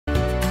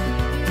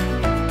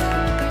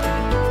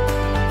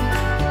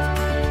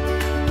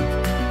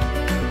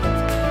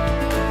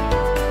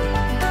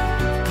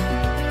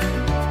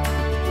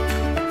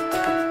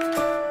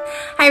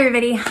Hi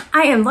everybody,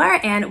 I am Laura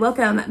and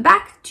welcome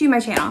back to my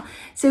channel.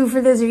 So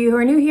for those of you who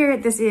are new here,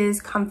 this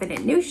is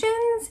Confident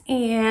Notions,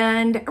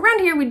 and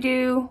around here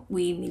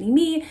we meaning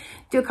me,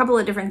 do a couple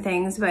of different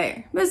things, but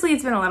mostly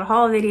it's been a lot of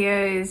haul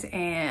videos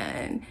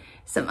and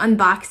some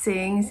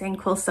unboxings and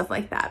cool stuff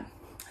like that.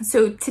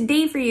 So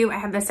today for you, I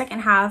have the second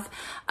half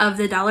of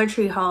the Dollar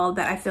Tree haul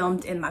that I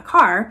filmed in my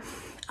car,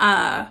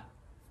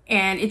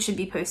 and it should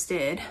be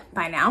posted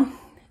by now,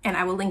 and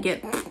I will link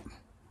it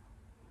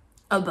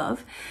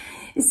above.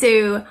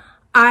 So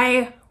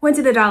I went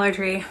to the Dollar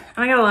Tree and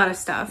I got a lot of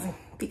stuff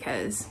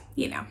because,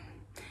 you know,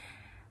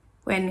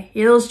 when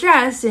you're a little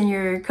stressed and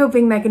your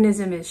coping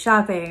mechanism is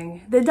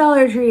shopping, the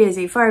Dollar Tree is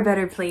a far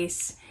better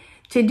place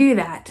to do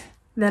that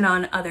than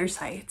on other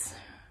sites.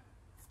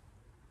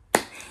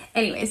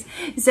 Anyways,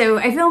 so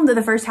I filmed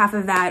the first half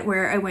of that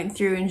where I went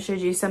through and showed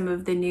you some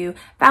of the new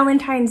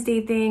Valentine's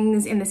Day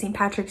things and the St.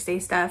 Patrick's Day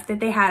stuff that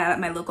they had out at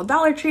my local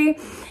Dollar Tree.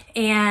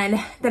 And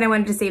then I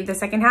wanted to save the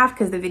second half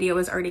because the video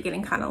was already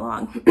getting kind of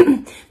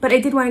long. But I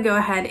did want to go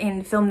ahead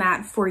and film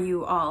that for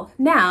you all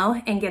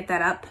now and get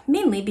that up,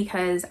 mainly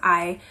because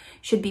I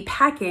should be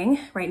packing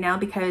right now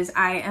because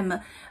I am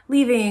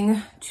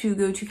leaving to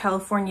go to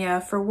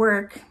California for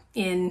work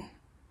in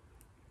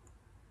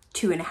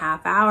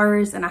 2.5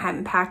 hours and I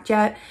haven't packed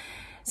yet.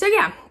 So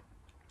yeah,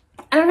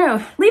 I don't know.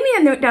 Leave me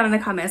a note down in the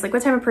comments. Like,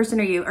 what type of person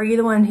are you? Are you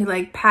the one who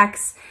like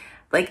packs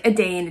like a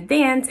day in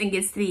advance and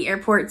gets to the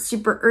airport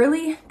super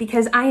early?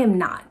 Because I am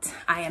not.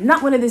 I am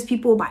not one of those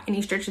people by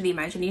any stretch of the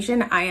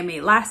imagination. I am a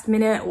last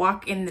minute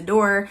walk in the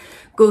door,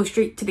 go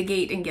straight to the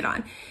gate and get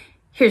on.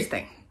 Here's the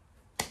thing.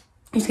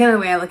 Here's kind of the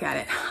way I look at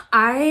it.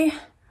 I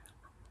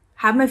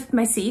have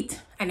my seat.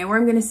 I know where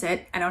I'm gonna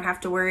sit. I don't have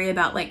to worry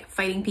about like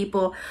fighting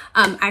people.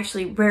 I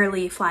actually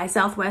rarely fly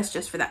Southwest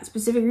just for that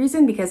specific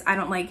reason because I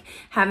don't like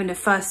having to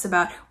fuss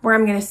about where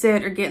I'm gonna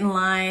sit or get in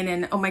line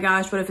and oh my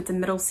gosh, what if it's a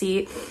middle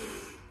seat?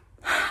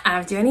 I don't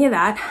have to do any of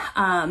that.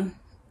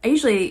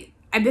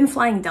 I've been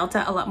flying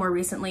Delta a lot more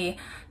recently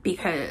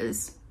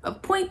because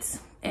of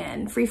points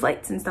and free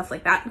flights and stuff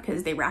like that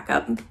because they rack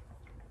up.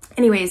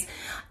 Anyways,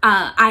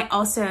 I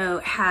also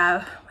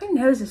have, my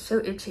nose is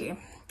so itchy.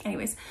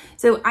 Anyways,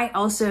 so I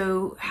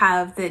also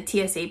have the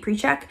TSA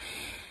pre-check,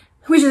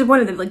 which is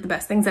one of the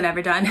best things that I've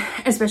ever done,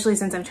 especially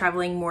since I'm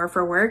traveling more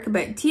for work.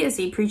 But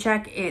TSA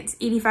pre-check, it's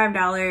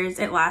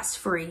 $85. It lasts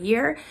for a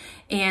year.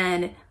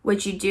 And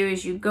what you do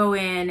is you go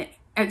in,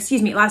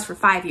 it lasts for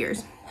 5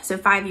 years. So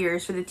 5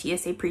 years for the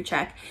TSA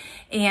pre-check.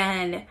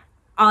 And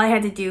all I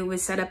had to do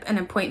was set up an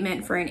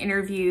appointment for an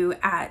interview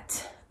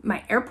at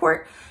my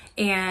airport.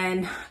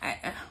 And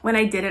when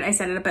I did it, I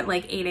set it up at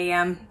like 8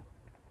 a.m.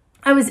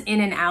 I was in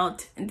and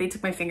out and they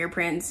took my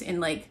fingerprints in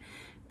like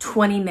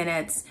 20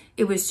 minutes.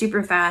 It was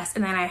super fast.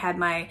 And then I had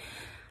my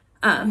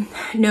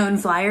known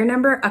flyer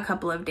number a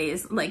couple of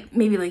days, like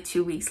maybe like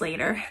 2 weeks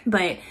later.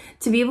 But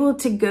to be able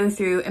to go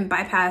through and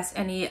bypass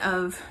any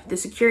of the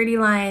security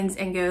lines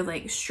and go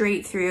like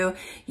straight through,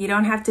 you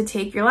don't have to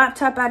take your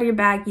laptop out of your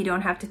bag. You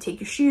don't have to take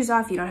your shoes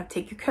off. You don't have to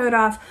take your coat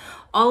off,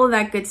 all of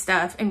that good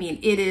stuff. I mean,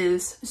 it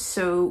is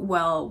so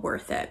well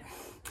worth it.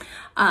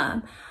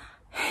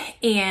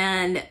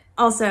 And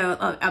also,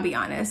 I'll be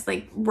honest,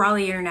 like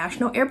Raleigh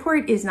International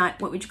Airport is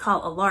not what would you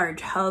call a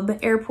large hub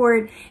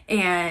airport,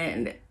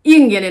 and you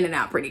can get in and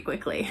out pretty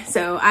quickly.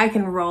 So I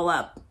can roll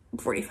up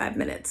 45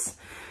 minutes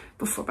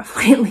before my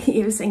flight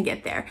leaves and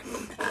get there.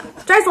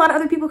 Drives a lot of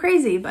other people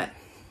crazy, but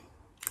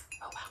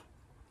oh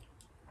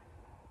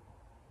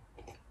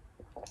well.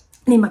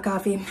 Need my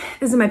coffee.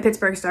 This is my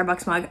Pittsburgh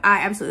Starbucks mug. I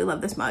absolutely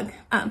love this mug.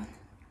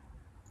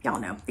 Y'all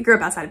know, I grew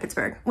up outside of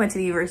Pittsburgh, went to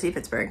the University of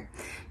Pittsburgh.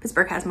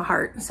 Pittsburgh has my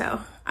heart, so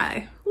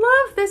I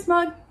love this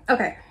mug.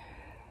 Okay.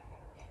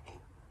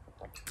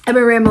 I've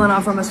been rambling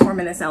on for almost 4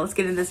 minutes now. Let's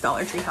get into this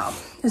Dollar Tree haul.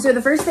 So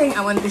the first thing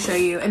I wanted to show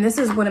you, and this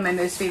is one of my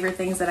most favorite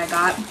things that I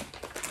got. I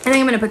think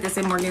I'm gonna put this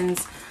in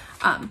Morgan's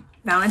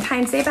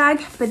Valentine's Day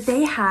bag, but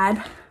they had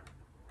a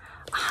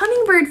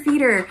hummingbird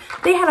feeder.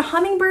 They had a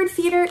hummingbird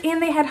feeder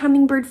and they had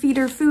hummingbird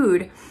feeder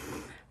food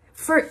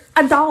for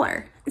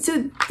 $1.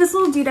 So this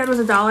little doodad was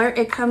 $1.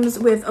 It comes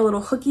with a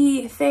little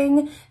hooky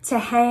thing to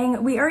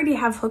hang. We already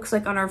have hooks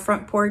like on our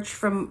front porch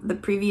from the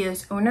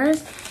previous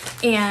owners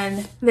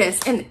and this.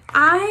 And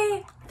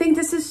I think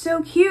this is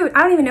so cute.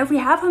 I don't even know if we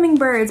have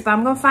hummingbirds, but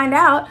I'm gonna find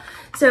out.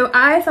 So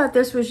I thought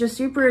this was just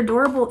super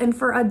adorable. And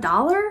for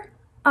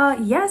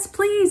 $1, yes,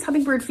 please,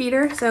 hummingbird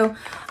feeder. So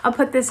I'll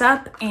put this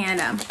up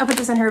and I'll put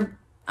this in her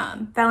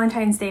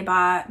Valentine's Day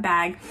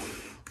bag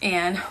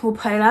and we'll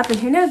put it up and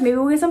who knows, maybe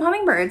we'll get some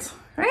hummingbirds,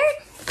 right?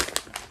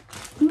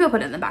 Maybe I'll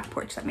put it in the back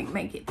porch. That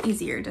make it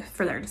easier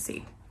for her to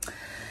see.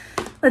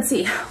 Let's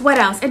see, what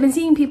else? I've been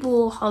seeing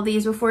people haul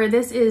these before.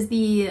 This is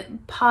the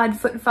pod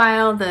foot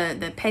file,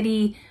 the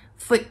petty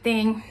foot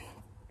thing.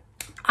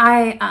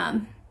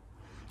 I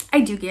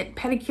do get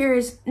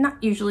pedicures,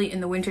 not usually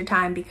in the winter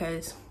time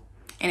because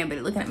ain't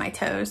nobody looking at my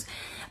toes,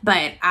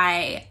 but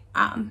I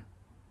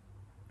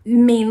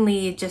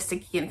mainly just to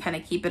kind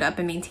of keep it up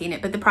and maintain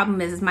it. But the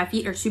problem is my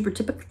feet are super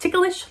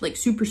ticklish, like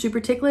super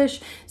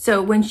ticklish.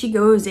 So when she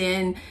goes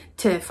in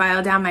to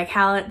file down my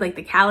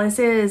the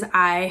calluses,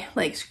 I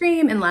like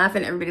scream and laugh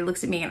and everybody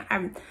looks at me,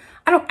 and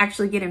I don't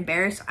actually get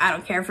embarrassed. I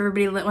don't care if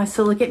everybody wants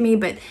to look at me,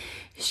 but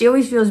she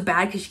always feels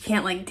bad because she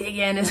can't like dig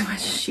in as much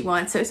as she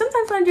wants. So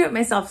sometimes when I do it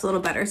myself, it's a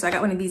little better. So I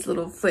got one of these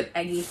little foot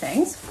eggy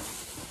things.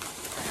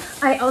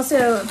 I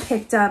also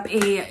picked up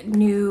a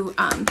new,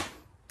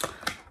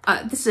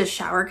 this is a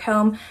shower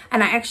comb,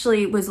 and I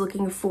actually was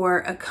looking for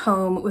a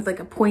comb with like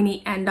a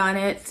pointy end on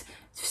it.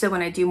 So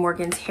when I do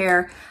Morgan's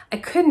hair, I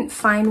couldn't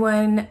find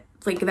one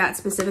like that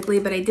specifically,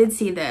 but I did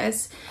see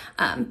this.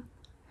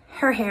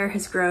 Her hair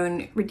has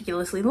grown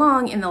ridiculously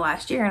long in the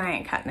last year, and I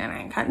ain't cutting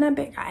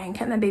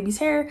that baby's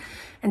hair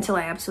until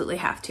I absolutely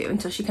have to,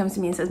 until she comes to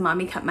me and says,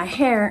 "Mommy, cut my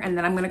hair," and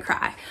then I'm gonna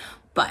cry.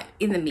 But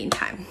in the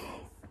meantime,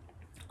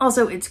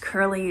 also it's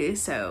curly,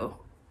 so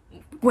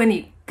when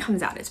it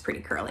comes out, it's pretty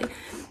curly.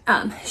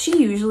 She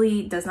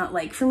usually does not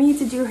like for me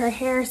to do her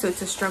hair, so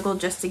it's a struggle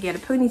just to get a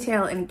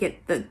ponytail and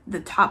get the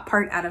top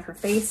part out of her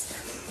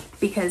face,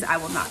 because I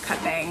will not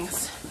cut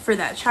bangs for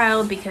that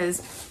child,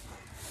 because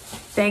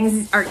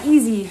bangs are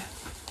easy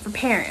for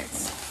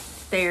parents.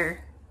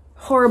 They're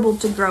horrible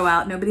to grow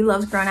out. Nobody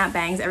loves grown out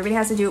bangs. Everybody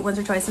has to do it once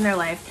or twice in their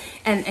life,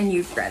 and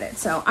you regret it.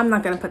 So I'm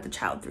not gonna put the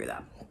child through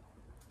that.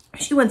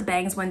 If she wants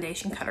bangs one day,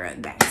 she can cut her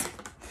own bangs.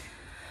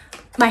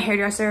 My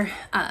hairdresser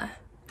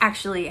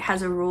actually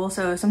has a rule,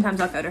 so sometimes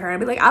I'll go to her and I'll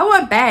be like, "I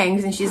want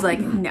bangs," and she's like,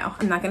 "No,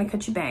 I'm not gonna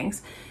cut you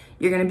bangs.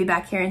 You're gonna be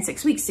back here in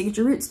 6 weeks to get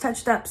your roots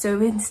touched up. So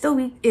in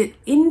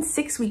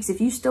 6 weeks,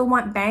 if you still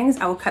want bangs,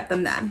 I will cut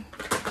them then."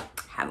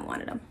 Haven't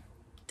wanted them.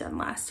 Doesn't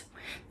last.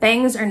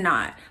 Bangs are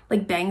not,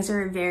 like, bangs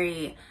are a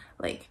very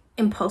like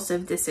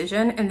impulsive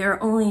decision, and there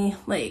are only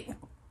like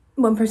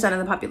 1% of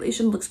the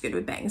population looks good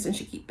with bangs and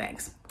should keep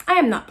bangs. I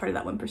am not part of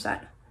that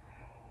 1%.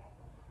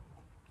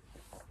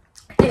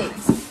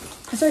 Anyways,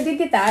 so I did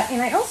get that,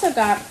 and I also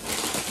got,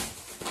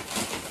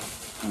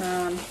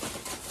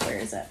 where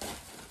is it?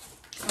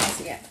 I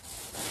see it.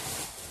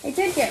 I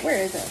did get, where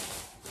is it?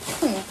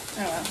 Oh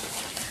well. I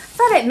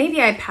thought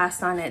maybe I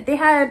passed on it. They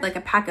had like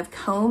a pack of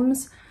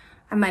combs.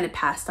 I might have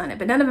passed on it,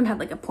 but none of them had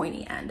like a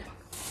pointy end.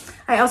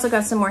 I also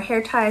got some more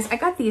hair ties. I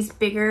got these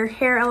bigger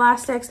hair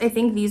elastics. I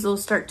think these will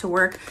start to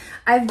work.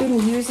 I've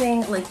been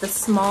using like the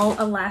small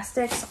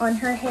elastics on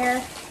her hair,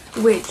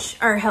 which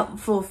are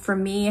helpful for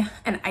me,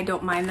 and I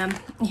don't mind them.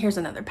 Here's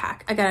another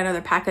pack. I got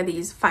another pack of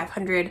these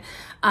 500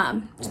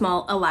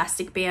 small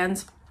elastic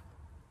bands.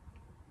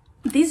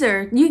 These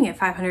are, you can get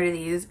 500 of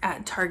these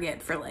at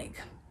Target for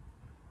like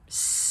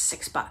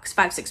 $6,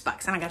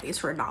 $5-6, and I got these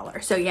for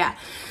 $1. So yeah.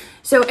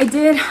 So I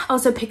did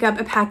also pick up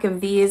a pack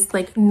of these.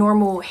 Like,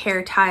 normal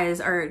hair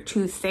ties are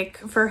too thick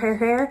for her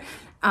hair.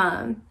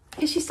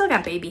 She's still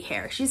got baby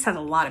hair. She just has a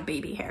lot of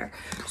baby hair.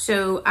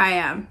 So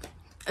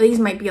these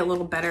might be a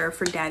little better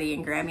for Daddy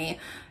and Grammy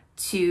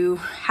to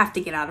have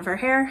to get out of her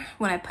hair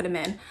when I put them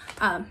in.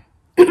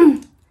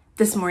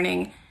 This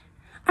morning,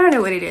 I don't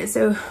know what it is.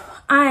 So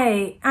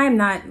I'm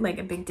not like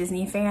a big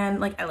Disney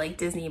fan. Like, I like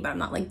Disney, but I'm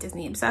not like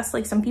Disney obsessed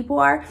like some people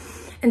are.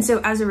 And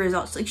so as a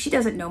result, like, she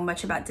doesn't know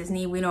much about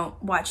Disney. We don't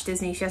watch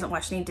Disney. She hasn't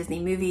watched any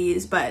Disney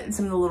movies, but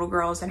some of the little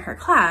girls in her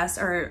class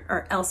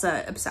are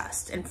Elsa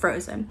obsessed and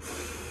Frozen.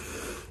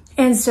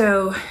 And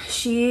so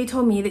she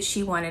told me that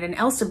she wanted an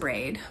Elsa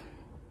braid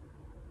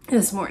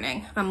this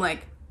morning. I'm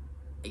like,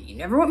 "You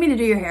never want me to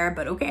do your hair,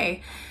 but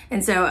okay."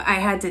 And so I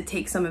had to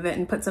take some of it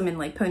and put some in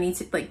like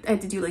ponytail, like I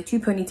had to do like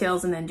 2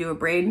 ponytails and then do a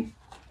braid.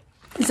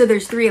 So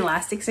there's 3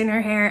 elastics in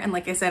her hair, and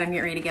like I said, I'm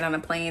getting ready to get on a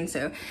plane,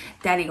 so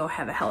Daddy gonna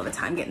have a hell of a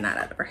time getting that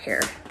out of her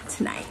hair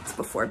tonight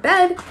before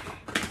bed.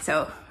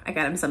 So I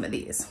got him some of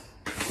these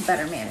to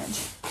better manage.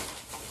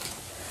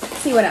 Let's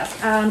see what else.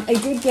 I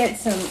did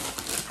get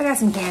I got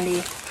some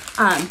candy.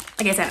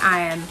 Like I said, I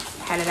am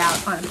headed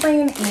out on a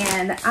plane,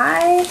 and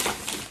I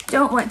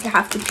don't want to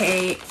have to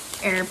pay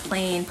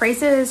airplane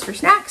prices for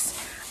snacks.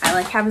 I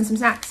like having some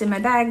snacks in my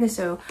bag.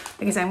 So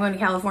like I said, I'm going to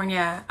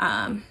California.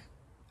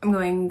 I'm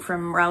going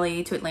from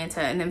Raleigh to Atlanta,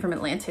 and then from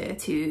Atlanta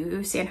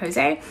to San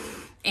Jose.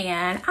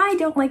 And I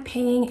don't like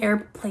paying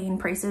airplane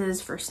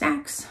prices for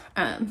snacks.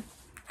 I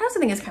also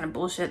think it's kind of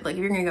bullshit. Like,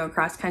 if you're gonna go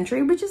across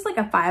country, which is like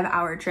a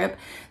 5-hour trip,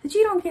 that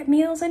you don't get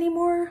meals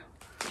anymore.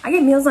 I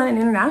get meals on an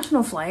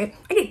international flight.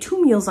 I get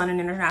 2 meals on an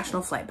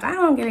international flight, but I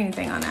don't get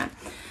anything on that.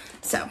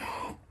 So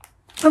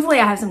hopefully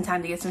I have some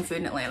time to get some food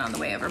in Atlanta on the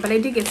way over, but I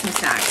did get some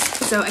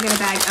snacks. So I got a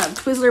bag of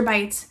Twizzler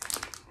Bites,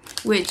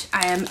 which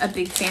I am a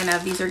big fan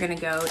of. These are gonna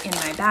go in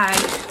my bag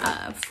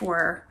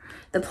for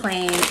the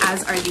plane,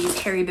 as are these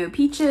Haribo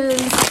Peaches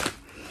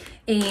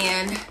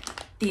and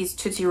these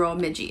Tootsie Roll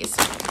Midgies.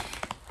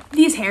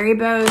 These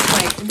Haribos,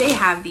 like, they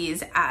have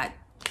these at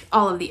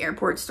all of the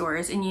airport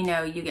stores, and you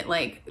know, you get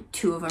like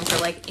 2 of them for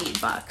like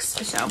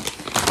 $8. So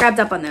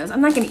grabbed up on those.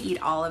 I'm not gonna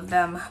eat all of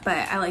them, but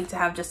I like to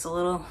have just a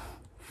little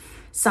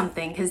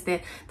something, because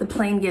the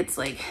plane gets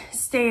like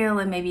stale,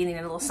 and maybe you need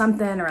a little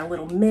something or a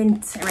little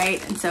mint,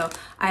 right? And so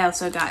I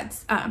also got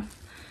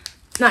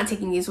not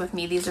taking these with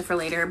me. These are for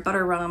later.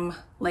 Butter rum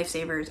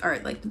lifesavers are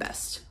like the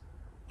best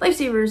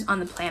lifesavers on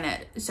the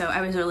planet. So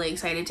I was really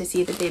excited to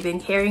see that they've been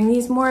carrying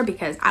these more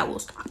because I will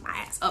stock my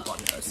ass up on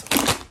those.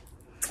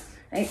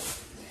 Right.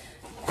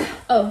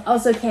 Oh,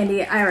 also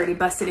candy. I already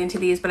busted into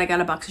these, but I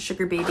got a box of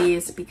Sugar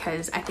Babies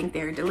because I think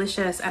they're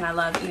delicious and I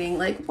love eating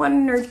like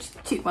 1 or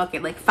 2, well, okay,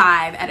 like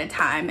 5 at a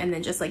time and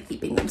then just like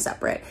keeping them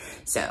separate.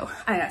 So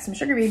I got some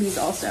Sugar Babies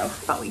also.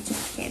 Oh, we too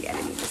much candy. I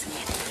didn't need this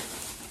candy.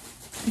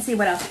 Let's see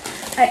what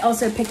else. I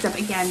also picked up,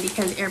 again,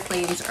 because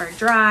airplanes are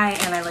dry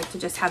and I like to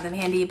just have them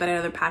handy, but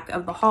another pack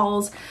of the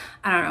Halls.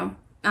 I don't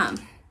know.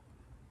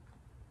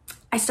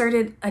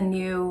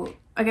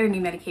 I got a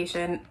new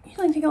medication. I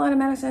usually take a lot of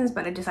medicines,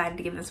 but I decided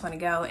to give this one a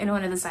go. And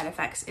one of the side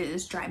effects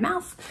is dry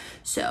mouth.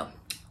 So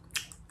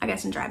I got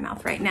some dry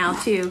mouth right now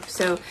too.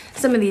 So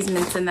some of these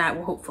mints in that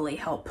will hopefully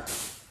help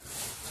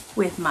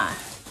with my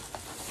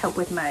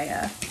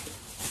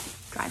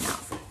dry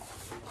mouth.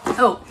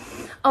 Oh,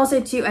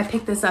 also too, I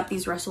picked this up,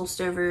 these Russell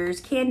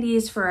Stover's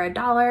candies for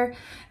 $1.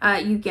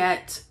 You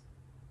get,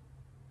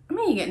 how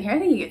many you get in here? I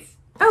think you get,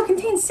 oh, it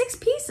contains 6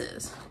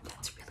 pieces.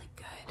 That's really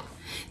good.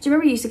 Do you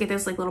remember you used to get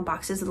those like little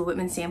boxes of the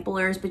Whitman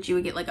samplers, but you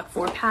would get like a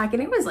 4-pack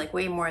and it was like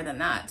way more than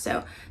that.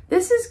 So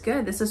this is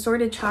good. This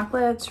assorted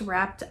chocolates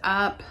wrapped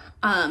up.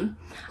 I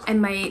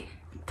might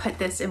put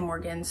this in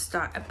Morgan's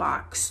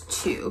box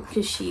too,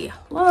 because she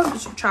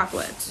loves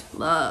chocolate,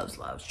 loves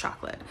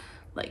chocolate,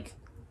 like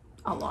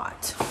a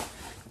lot.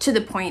 To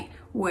the point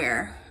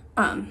where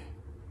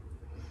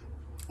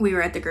we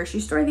were at the grocery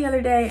store the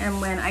other day,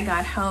 and when I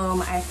got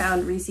home, I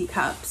found Reese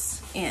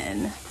cups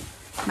in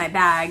my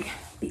bag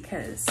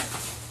because,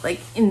 like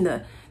in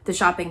the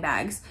shopping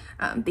bags,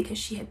 because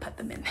she had put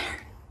them in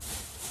there.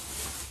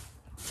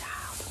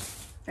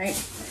 Right?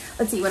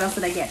 Let's see, what else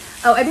did I get?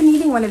 Oh, I've been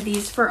needing one of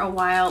these for a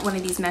while, one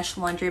of these mesh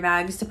laundry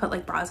bags to put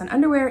like bras and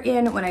underwear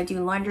in when I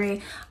do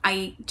laundry.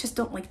 I just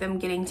don't like them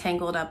getting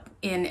tangled up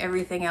in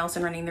everything else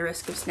and running the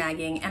risk of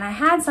snagging. And I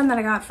had some that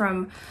I got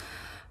from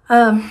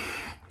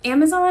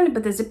Amazon,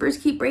 but the zippers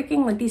keep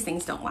breaking. Like these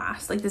things don't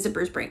last. Like the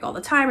zippers break all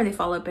the time or they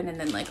fall open and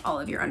then like all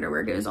of your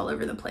underwear goes all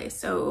over the place.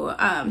 So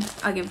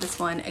I'll give this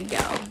one a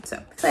go.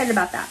 So excited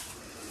about that.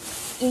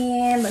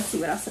 And let's see,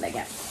 what else did I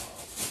get?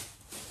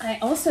 I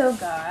also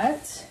got, I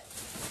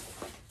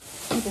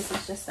think this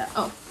is just that,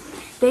 oh,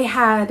 they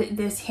had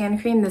this hand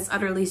cream, this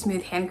Utterly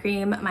Smooth hand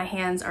cream. My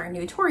hands are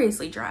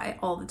notoriously dry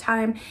all the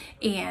time,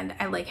 and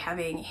I like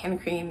having hand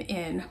cream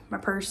in my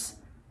purse,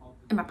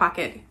 in my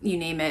pocket, you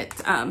name it.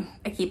 I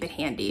keep it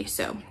handy,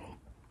 so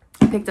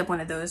I picked up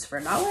one of those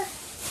for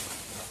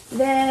 $1.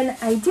 Then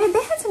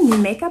they had some new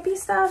makeup-y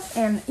stuff,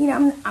 and you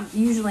know, I'm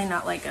usually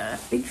not like a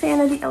big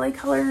fan of the LA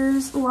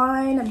Colors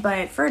line,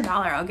 but for $1,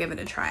 I'll give it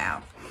a try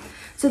out.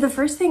 So the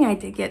first thing I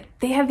did get,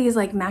 they have these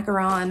like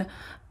macaron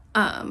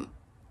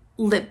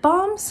lip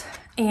balms,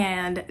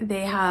 and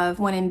they have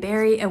one in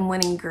berry and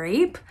one in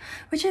grape,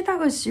 which I thought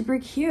was super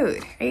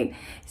cute, right?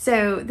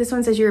 So this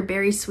one says you're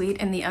berry sweet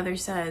and the other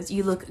says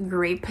you look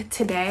grape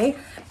today.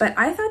 But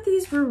I thought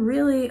these were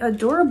really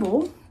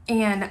adorable,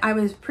 and I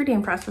was pretty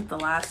impressed with the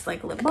last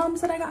like lip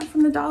balms that I got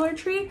from the Dollar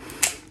Tree.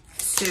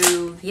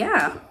 So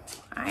yeah,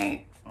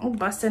 I'll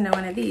bust into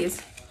one of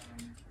these.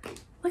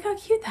 Look how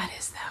cute that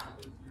is though.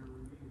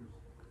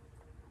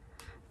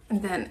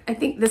 And then I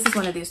think this is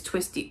one of these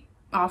twisty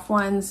off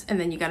ones, and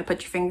then you got to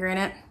put your finger in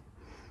it.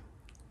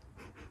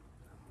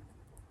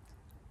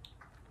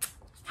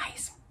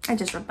 Nice. I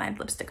just rubbed my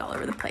lipstick all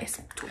over the place.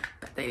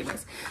 But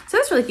anyways, so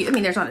that's really cute. I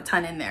mean, there's not a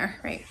ton in there,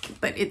 right?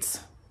 But it's,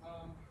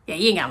 yeah,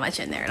 you ain't got much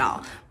in there at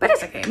all. But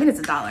it's okay. I mean,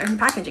 it's $1. The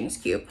packaging is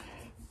cute.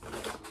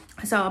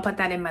 So I'll put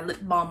that in my lip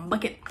balm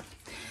bucket.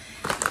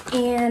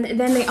 And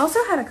then they also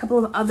had a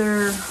couple of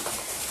other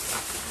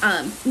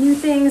new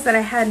things that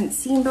I hadn't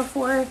seen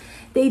before.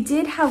 They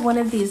did have one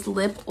of these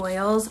lip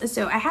oils.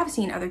 So I have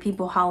seen other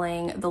people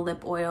hauling the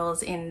lip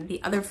oils in the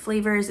other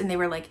flavors, and they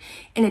were like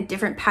in a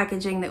different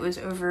packaging that was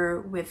over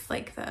with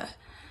like the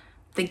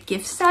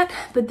gift set,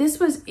 but this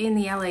was in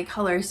the LA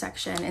Colors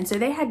section. And so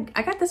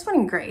I got this one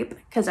in grape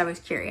because I was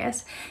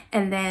curious.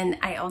 And then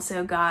I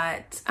also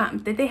got,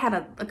 they had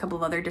a couple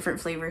of other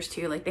different flavors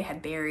too. Like they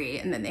had berry,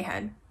 and then they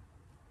had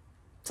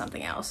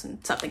something else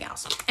and something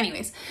else.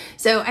 Anyways,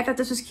 so I thought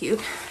this was cute.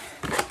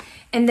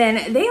 And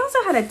then they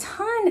also had a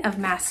ton of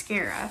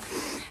mascara.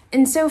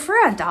 And so for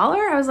 $1,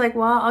 I was like,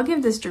 well, I'll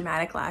give this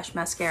Dramatic Lash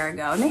mascara a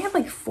go. And they had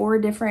like 4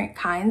 different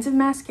kinds of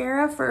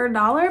mascara for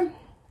 $1.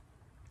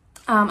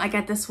 I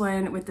got this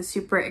one with the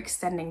super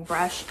extending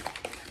brush.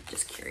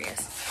 Just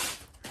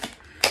curious.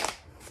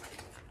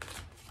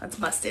 Let's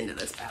bust into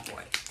this bad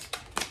boy.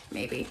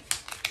 Maybe,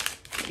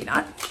 maybe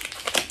not.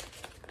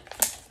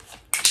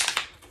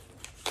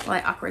 While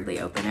I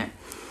awkwardly open it.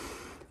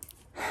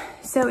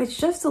 So it's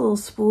just a little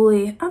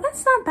spoolie. Oh,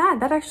 that's not bad.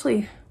 That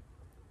actually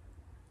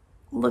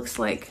looks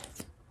like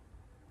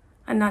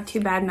a not too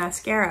bad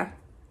mascara.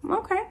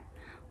 Okay,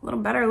 a little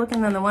better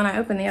looking than the one I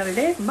opened the other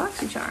day from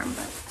BoxyCharm,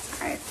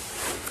 but all right.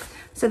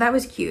 So that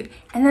was cute.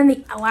 And then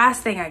the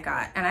last thing I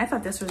got, and I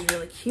thought this was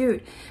really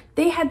cute,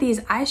 they had these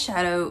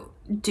eyeshadow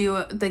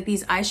do like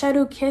these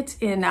eyeshadow kits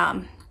in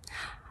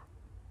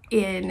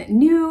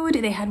nude.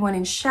 They had one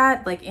in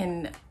shut, like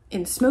in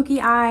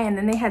smoky eye, and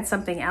then they had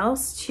something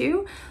else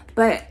too.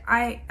 But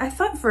I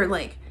thought for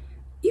like,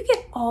 you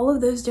get all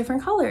of those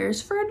different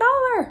colors for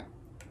 $1.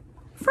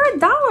 For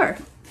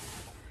 $1.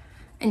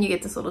 And you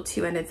get this little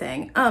two-ended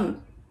thing. I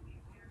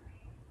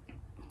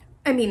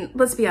mean,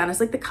 let's be honest,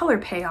 like the color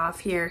payoff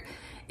here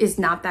is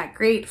not that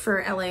great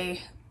for LA,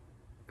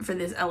 for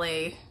this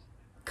LA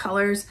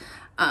colors.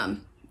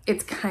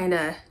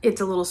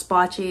 It's a little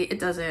splotchy. It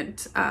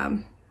doesn't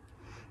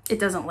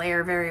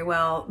layer very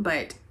well,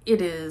 but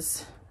it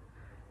is,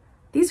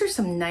 these are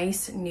some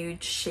nice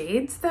nude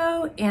shades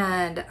though.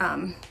 And,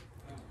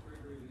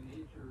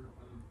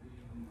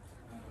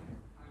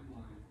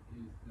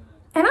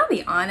 I'll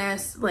be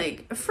honest,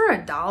 like for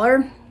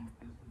 $1,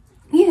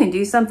 you can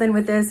do something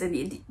with this.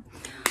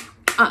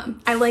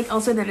 I like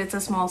also that it's a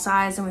small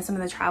size, and with some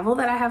of the travel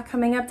that I have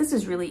coming up, this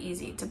is really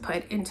easy to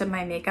put into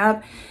my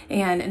makeup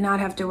and not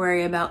have to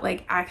worry about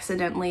like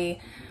accidentally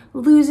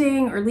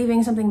losing or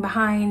leaving something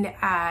behind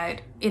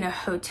in a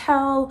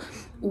hotel,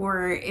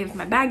 or if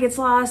my bag gets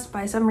lost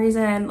by some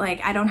reason,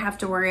 like I don't have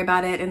to worry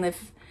about it. And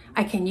if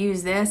I can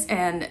use this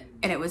and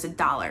it was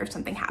 $1 if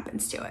something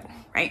happens to it,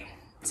 right?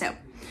 So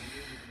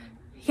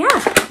yeah,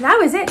 that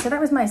was it. So that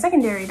was my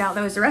secondary that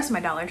was the rest of my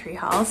Dollar Tree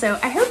haul. So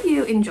I hope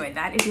you enjoyed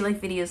that. If you like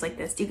videos like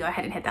this, do go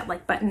ahead and hit that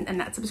like button and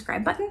that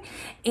subscribe button.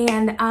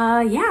 And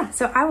yeah,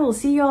 so I will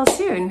see you all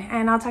soon,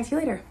 and I'll talk to you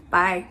later.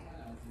 Bye.